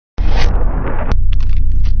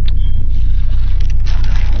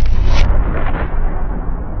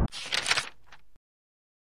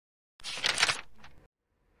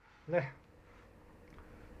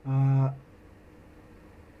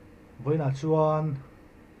với là chuan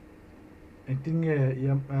anh tin nghe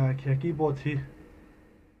kia keyboard thì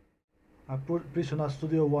Prisona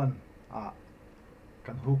Studio One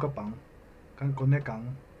kan hu ka pang kan connect ang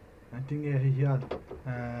anh tin nghe hi hian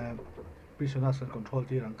Prisona kan control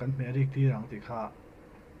ti rang kan merik ti rang ti kha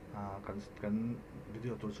kan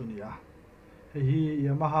video tur chu ni hi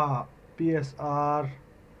Yamaha PSR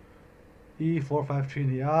E453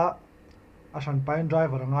 ni asan pine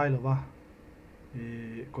driver ngai lova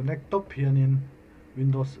connect top hianin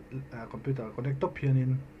Windows computer connect top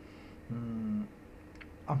hianin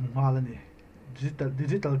ngalani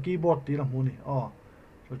digital keyboard ti la mu ni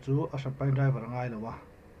so chu asan pine driver ngai lova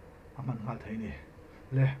aman ngal thei ni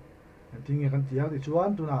le tinge kan tiak ti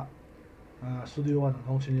chuan tuna studio one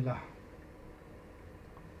hong chini la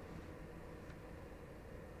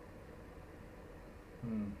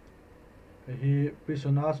hi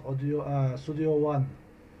Prisona's audio studio one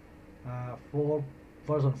 4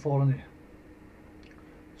 version 4 ni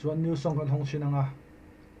chuan new song kan hong chinanga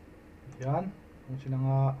hian hong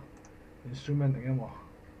chinanga instrument engemaw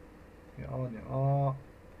ni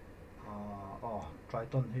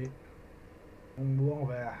Triton hi buang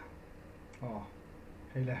ve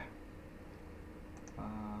hei le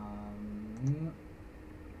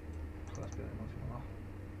class pe hong chinanga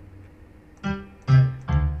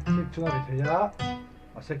chunga ri theya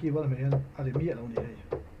asaki wal me hian ari mi lo ni hei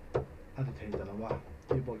ari thei ta lawa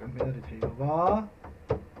keyboard kan me ari thei lawa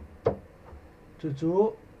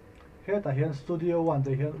chu he ta hian studio one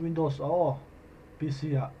te hian Windows PC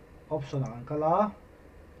option ang kala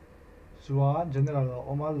chuan general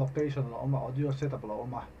oma location oma audio setup lo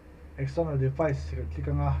oma external device click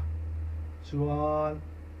anga chuan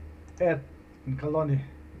add in kaloni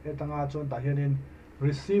etanga chuan ta hianin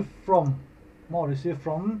receive from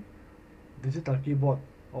digital keyboard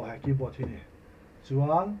keyboard hi ni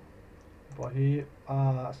chuan bo hi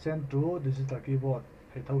send to digital keyboard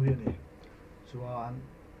hei tho hi ni chuan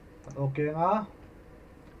okay nga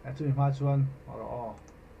chu ma chuan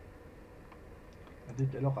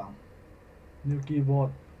edit lokang new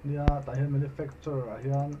keyboard nia ta hian manufacturer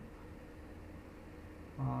hian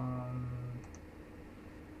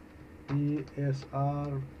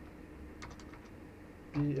PSR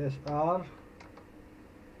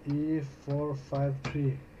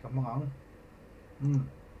E453 kamangang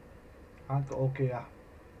an ka okay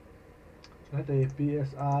so hete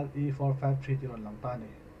PSR E453 ti ron lang ta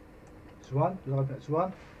ni chuan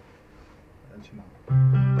an chima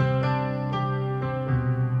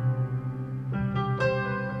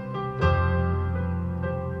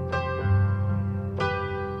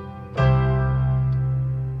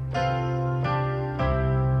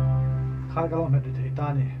khai ka long hete thei ta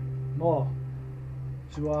ni mo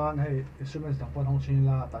chuan hei instruments dang pon hong chin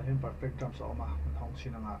la ta hian perfect drums oma hong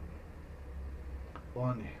chin anga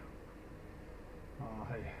oni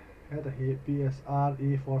hei heta hi PSR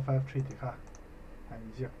E453 ti kha anh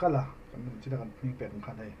ziak kala kan chida kan ning pe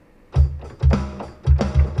kan hei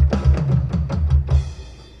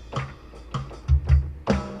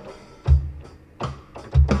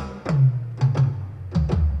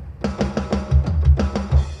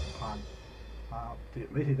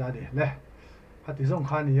mấy thì ta để nè hạt tí dùng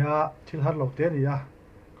khan nia thil hạt lộc tiền nia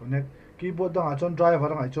connect keyboard đang chọn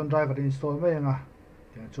driver đang chọn driver install mấy nga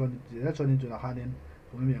thì chọn in chọn khan in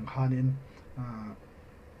cũng miệng khan in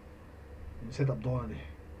setup đó đi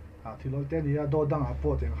thil lộc tiền nia đó đang po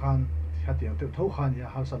tiền khan hạt tiền tiếp thâu khan nia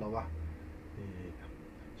hal salawa thì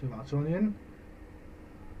chọn in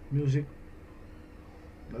music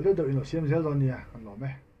là lúc đầu in xem zel đó nia kan lo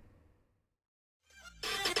me